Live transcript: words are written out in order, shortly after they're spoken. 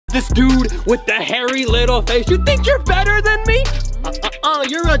this dude with the hairy little face. You think you're better than me?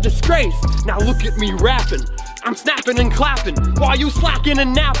 You're a disgrace. Now look at me rapping. I'm snapping and clapping while you slacking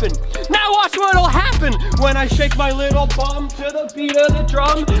and napping. Now watch what'll happen when I shake my little bum to the beat of the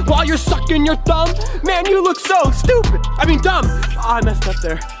drum while you're sucking your thumb. Man, you look so stupid. I mean dumb. I messed up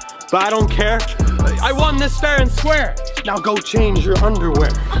there, but I don't care. I won this fair and square. Now go change your underwear.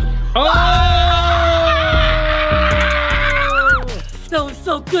 That was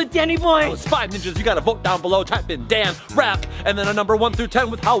so good, Danny boy. Those 5 ninjas, you gotta vote down below. Type in dance, rap, and then a number 1 through 10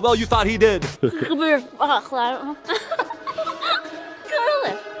 with how well you thought he did.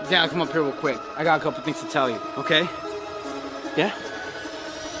 Dad, come up here real quick. I got a couple things to tell you, okay? Yeah?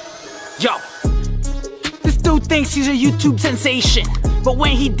 Yo! This dude thinks he's a YouTube sensation, but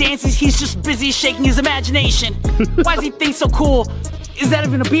when he dances, he's just busy shaking his imagination. Why does he think so cool? Is that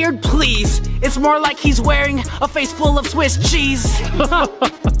even a beard? Please. It's more like he's wearing a face full of Swiss cheese.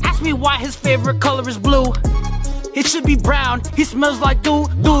 Ask me why his favorite color is blue. It should be brown. He smells like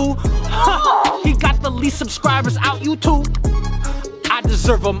doo-doo. He got the least subscribers out YouTube. I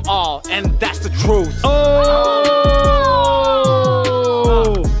deserve them all, and that's the truth.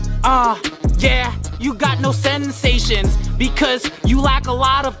 Yeah, you got no sensations because you lack a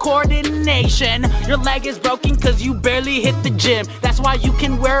lot of coordination. Your leg is broken cause you barely hit the gym. That's why you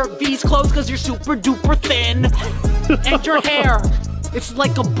can wear these clothes cause you're super duper thin. And your hair, it's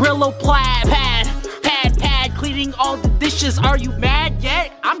like a Brillo plaid pad, cleaning all the dishes. Are you mad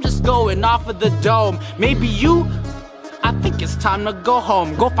yet? I'm just going off of the dome. Maybe you, I think it's time to go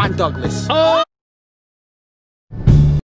home. Go find Douglas.